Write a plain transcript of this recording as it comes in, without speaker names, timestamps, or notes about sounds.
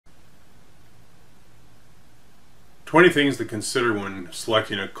20 things to consider when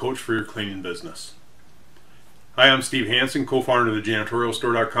selecting a coach for your cleaning business. Hi, I'm Steve Hansen, co-founder of the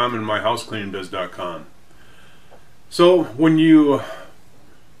Janitorial and MyHouseCleaningBiz.com. So when you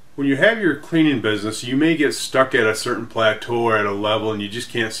have your cleaning business, you may get stuck at a certain plateau or at a level and you just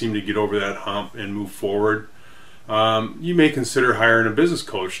can't seem to get over that hump and move forward. You may consider hiring a business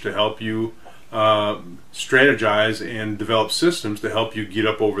coach to help you strategize and develop systems to help you get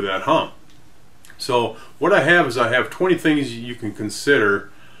up over that hump. So what I have 20 things you can consider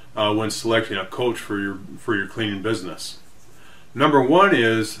when selecting a coach for your cleaning business. Number one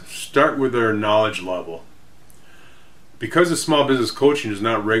is start with their knowledge level. Because the small business coaching is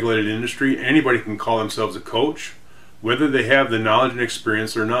not a regulated industry, anybody can call themselves a coach, whether they have the knowledge and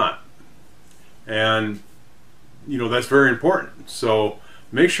experience or not. And that's very important. So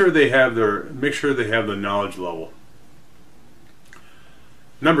make sure they have the knowledge level.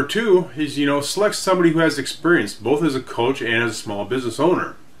 Number two is select somebody who has experience both as a coach and as a small business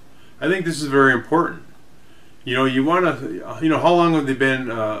owner. I think this is very important. You want to how long have they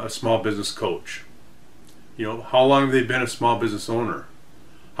been a small business coach? How long have they been a small business owner?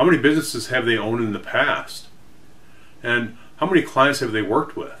 How many businesses have they owned in the past? And how many clients have they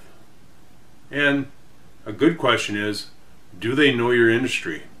worked with? And a good question is, do they know your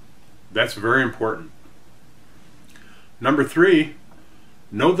industry? That's very important. Number three,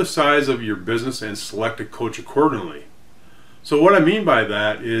 know the size of your business and select a coach accordingly. So what I mean by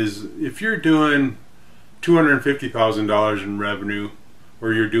that is, if you're doing $250,000 in revenue,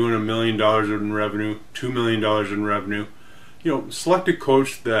 or you're doing $1 million in revenue, $2 million in revenue, select a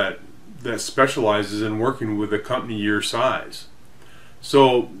coach that specializes in working with a company your size.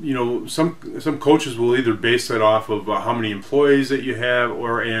 So some coaches will either base that off of how many employees that you have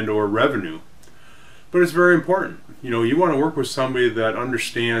or revenue. But it's very important. You want to work with somebody that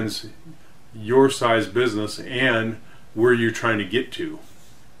understands your size business and where you're trying to get to.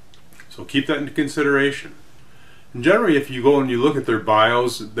 So keep that into consideration. And generally, if you go and you look at their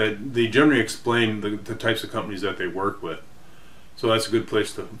bios, that they generally explain the types of companies that they work with. So that's a good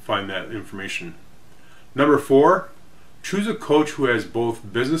place to find that information. Number four, choose a coach who has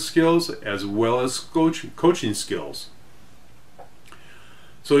both business skills as well as coaching skills.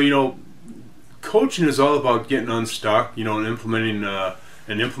 So coaching is all about getting unstuck, and implementing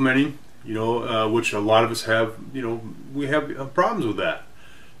which a lot of us have. We have problems with that.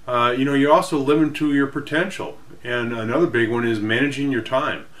 You're also living to your potential, and another big one is managing your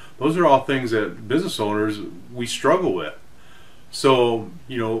time. Those are all things that business owners we struggle with. So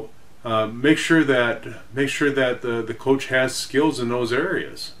make sure that the coach has skills in those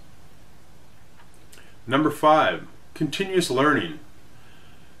areas. Number five, continuous learning.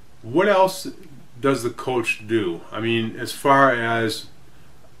 What else does the coach do? I mean, as far as,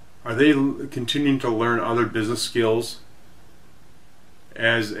 are they continuing to learn other business skills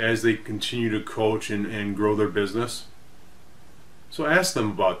as they continue to coach and grow their business? So ask them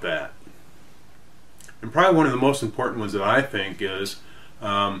about that. And probably one of the most important ones that I think is,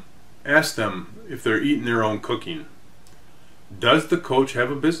 ask them if they're eating their own cooking. Does the coach have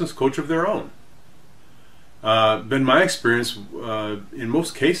a business coach of their own? Been my experience, in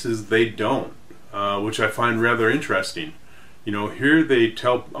most cases they don't, which I find rather interesting. Here they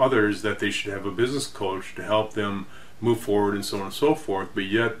tell others that they should have a business coach to help them move forward and so on and so forth, but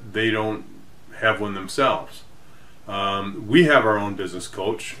yet they don't have one themselves. We have our own business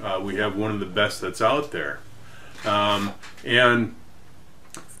coach. We have one of the best that's out there. And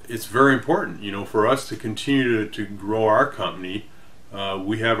it's very important, for us to continue to grow our company.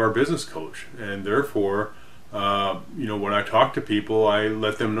 We have our business coach, and therefore, when I talk to people, I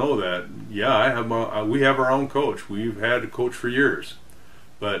let them know that, yeah, we have our own coach. We've had a coach for years.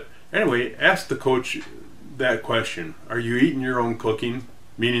 But anyway, ask the coach that question. Are you eating your own cooking?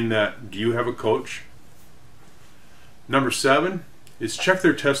 Meaning that, do you have a coach? Number seven is check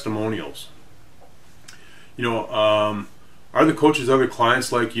their testimonials. Are the coaches other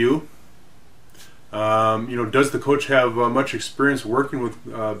clients like you? Does the coach have much experience working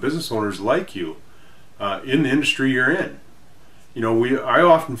with business owners like you in the industry you're in? I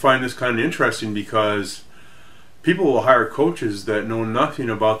often find this kind of interesting because people will hire coaches that know nothing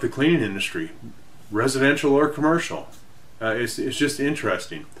about the cleaning industry, residential or commercial. It's just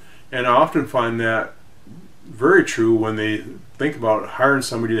interesting. And I often find that very true when they think about hiring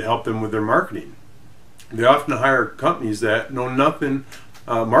somebody to help them with their marketing. They often hire companies that know nothing,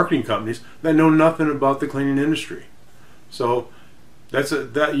 marketing companies that know nothing about the cleaning industry. So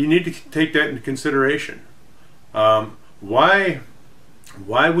that you need to take that into consideration. Why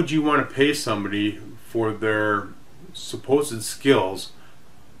would you want to pay somebody for their supposed skills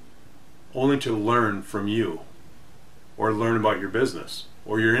only to learn from you? or learn about your business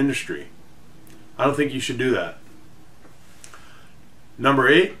or your industry. I don't think you should do that. Number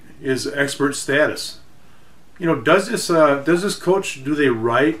 8 is expert status. Does this coach, do they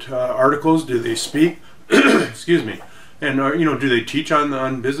write articles? Do they speak? Excuse me. And do they teach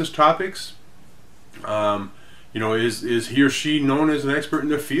on business topics? Is he or she known as an expert in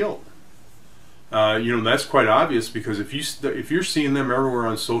their field? That's quite obvious, because if you're seeing them everywhere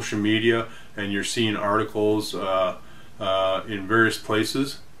on social media and you're seeing articles in various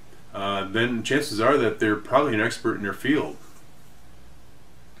places, then chances are that they're probably an expert in their field.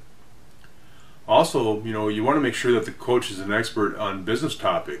 Also, you want to make sure that the coach is an expert on business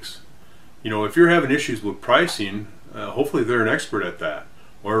topics. If you're having issues with pricing, hopefully they're an expert at that.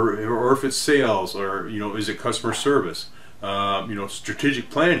 Or if it's sales, or is it customer service, strategic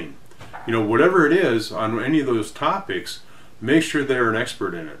planning, whatever it is on any of those topics, make sure they're an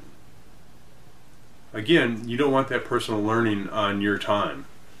expert in it. Again, you don't want that personal learning on your time.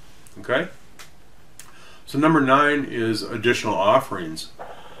 Okay? So number 9 is additional offerings.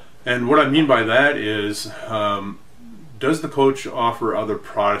 And what I mean by that is, does the coach offer other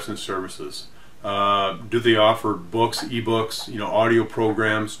products and services? Do they offer books, ebooks, audio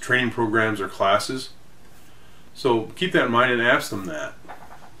programs, training programs, or classes? So keep that in mind and ask them that.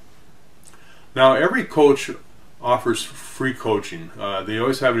 Now, every coach offers free coaching. They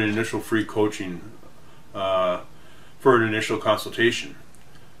always have an initial free coaching for an initial consultation.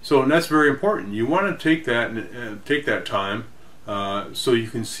 So, and that's very important. You want to take that time so you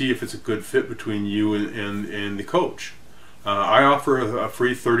can see if it's a good fit between you and the coach. I offer a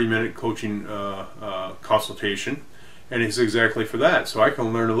free 30-minute coaching consultation, and it's exactly for that. So I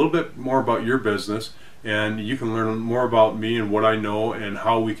can learn a little bit more about your business, and you can learn more about me and what I know and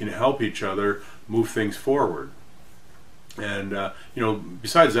how we can help each other move things forward. And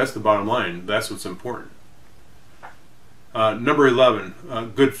besides, that's the bottom line. That's what's important. Number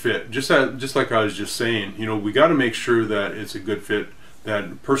 11, good fit. Just like I was just saying, we got to make sure that it's a good fit,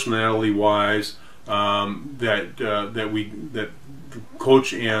 that personality-wise, that the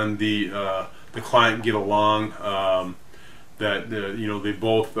coach and the client get along, that they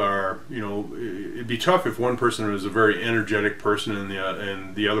both are, it'd be tough if one person was a very energetic person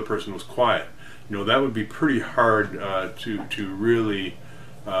and the other person was quiet. That would be pretty hard to really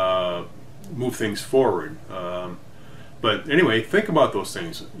move things forward. But anyway, think about those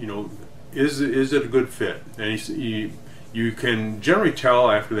things. Is it a good fit? And you can generally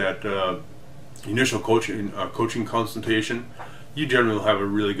tell after that initial coaching consultation. You generally will have a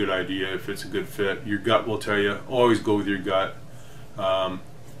really good idea if it's a good fit. Your gut will tell you. Always go with your gut,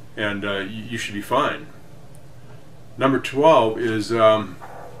 and you should be fine. Number 12 is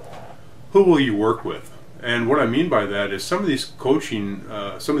who will you work with? And what I mean by that is some of these coaches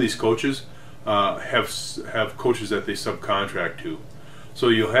have coaches that they subcontract to. So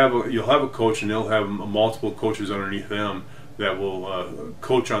you'll have a coach, and they'll have multiple coaches underneath them that will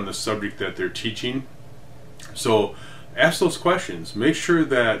coach on the subject that they're teaching. So ask those questions. Make sure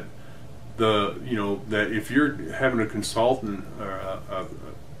that that if you're having a consultant or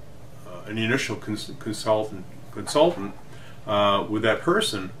an initial consultant with that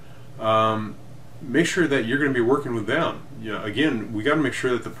person, make sure that you're going to be working with them. Again, we got to make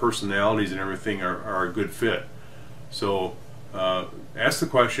sure that the personalities and everything are a good fit. So ask the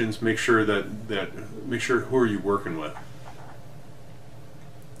questions. Make sure make sure who are you working with.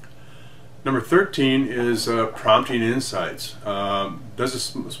 Number 13 is prompting insights. Does a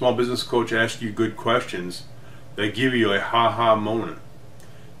small business coach ask you good questions that give you a ha-ha moment?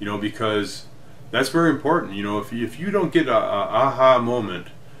 Because that's very important. If you don't get a aha moment,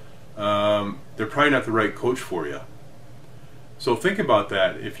 they're probably not the right coach for you. So think about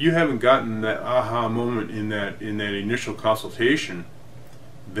that. If you haven't gotten that aha moment in that initial consultation,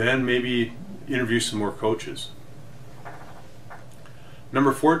 then maybe interview some more coaches.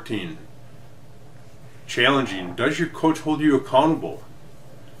 Number 14. Challenging. Does your coach hold you accountable?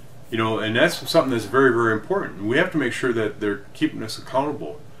 And that's something that's very, very important. We have to make sure that they're keeping us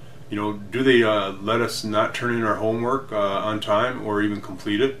accountable. Do they let us not turn in our homework on time or even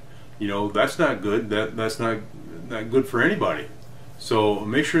complete it? That's not good. That's not good for anybody. So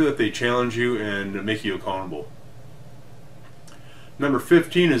make sure that they challenge you and make you accountable. Number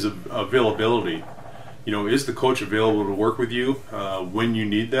 15 is availability. Is the coach available to work with you when you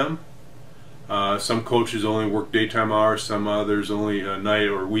need them? Some coaches only work daytime hours, some others only night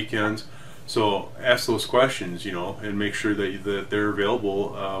or weekends. So ask those questions, and make sure that they're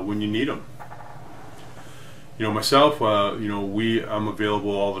available when you need them. Myself, I'm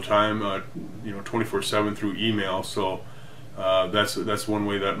available all the time, 24/7 through email. So that's one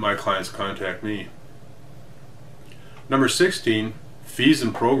way that my clients contact me. Number 16, fees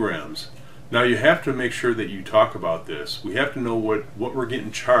and programs. Now you have to make sure that you talk about this. We have to know what we're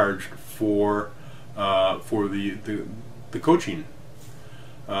getting charged for the coaching.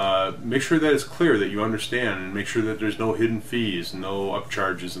 Make sure that it's clear, that you understand, and make sure that there's no hidden fees, no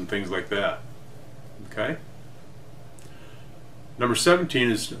upcharges and things like that. Okay? Number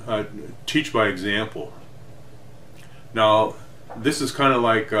 17 is teach by example. Now this is kind of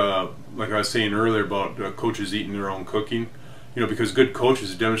like I was saying earlier about coaches eating their own cooking. You know, because good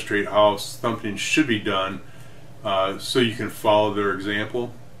coaches demonstrate how something should be done, so you can follow their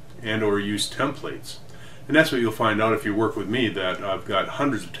example and or use templates. And that's what you'll find out if you work with me, that I've got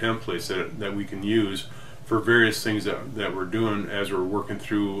hundreds of templates that we can use for various things that we're doing as we're working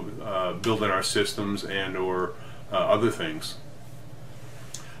through building our systems and or other things.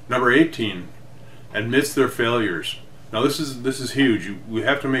 Number 18, admits their failures. Now this is huge. We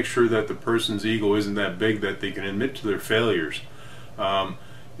have to make sure that the person's ego isn't that big that they can admit to their failures.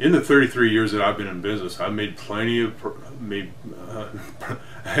 In the 33 years that I've been in business, I've made I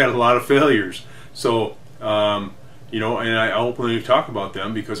had a lot of failures. So you know, and I openly talk about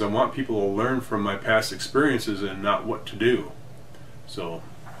them because I want people to learn from my past experiences and not what to do. So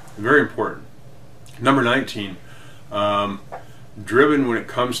very important. Number 19, driven when it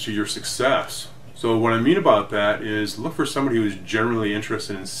comes to your success. So what I mean about that is look for somebody who is generally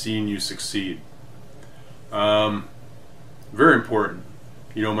interested in seeing you succeed. Very important.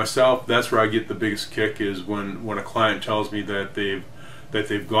 You know, myself, that's where I get the biggest kick, is when a client tells me that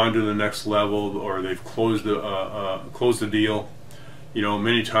they've gone to the next level, or they've closed a deal. You know,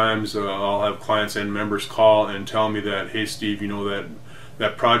 many times I'll have clients and members call and tell me that, hey Steve, you know,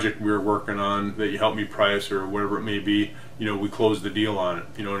 that project we were working on that you helped me price, or whatever it may be, you know, we closed the deal on it,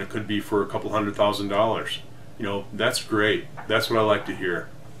 you know, and it could be for a couple $100,000. You know, that's great. That's what I like to hear.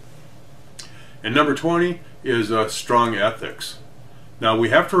 And number 20 is strong ethics. Now we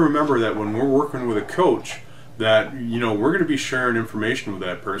have to remember that when we're working with a coach, that, you know, we're going to be sharing information with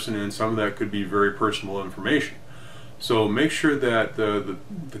that person, and some of that could be very personal information. So make sure that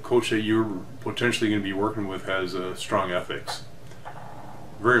the coach that you're potentially going to be working with has strong ethics.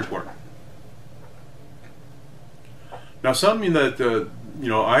 Very important. Now something that you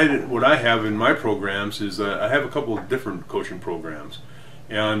know, what I have in my programs is I have a couple of different coaching programs,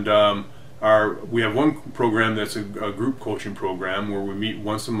 and we have one program that's a group coaching program where we meet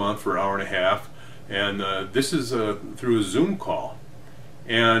once a month for an hour and a half, and this is through a Zoom call,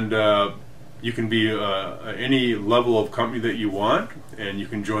 and you can be any level of company that you want, and you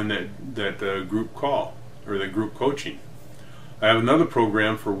can join that group call or the group coaching. I have another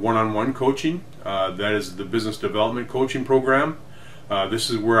program for one-on-one coaching. That is the business development coaching program.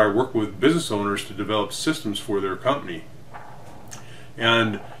 This is where I work with business owners to develop systems for their company,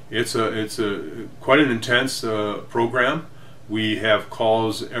 and it's quite an intense program. We have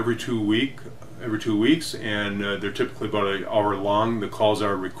calls every 2 weeks, and they're typically about an hour long. The calls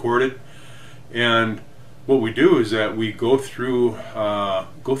are recorded, and what we do is that we go through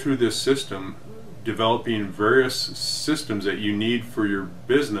this system, developing various systems that you need for your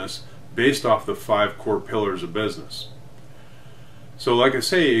business based off the 5 core pillars of business. So like I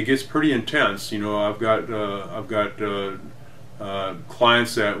say, it gets pretty intense. You know, I've got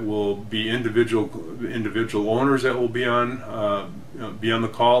clients that will be individual owners that will be on the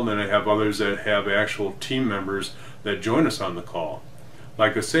call, and then I have others that have actual team members that join us on the call.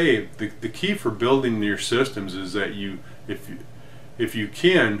 Like I say, the key for building your systems is that if you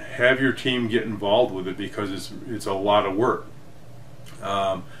can, have your team get involved with it, because it's a lot of work.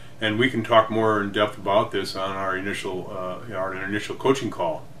 And we can talk more in depth about this on our initial coaching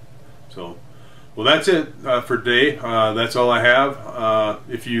call. So, well, that's it for today. That's all I have.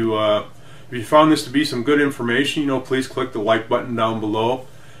 If you found this to be some good information, you know, please click the like button down below,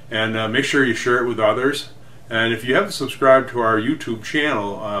 and make sure you share it with others. And if you haven't subscribed to our YouTube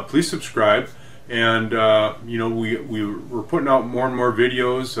channel, please subscribe. And you know, we're putting out more and more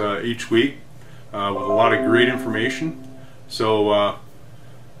videos each week with a lot of great information. So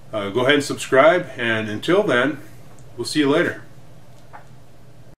go ahead and subscribe, and until then, we'll see you later.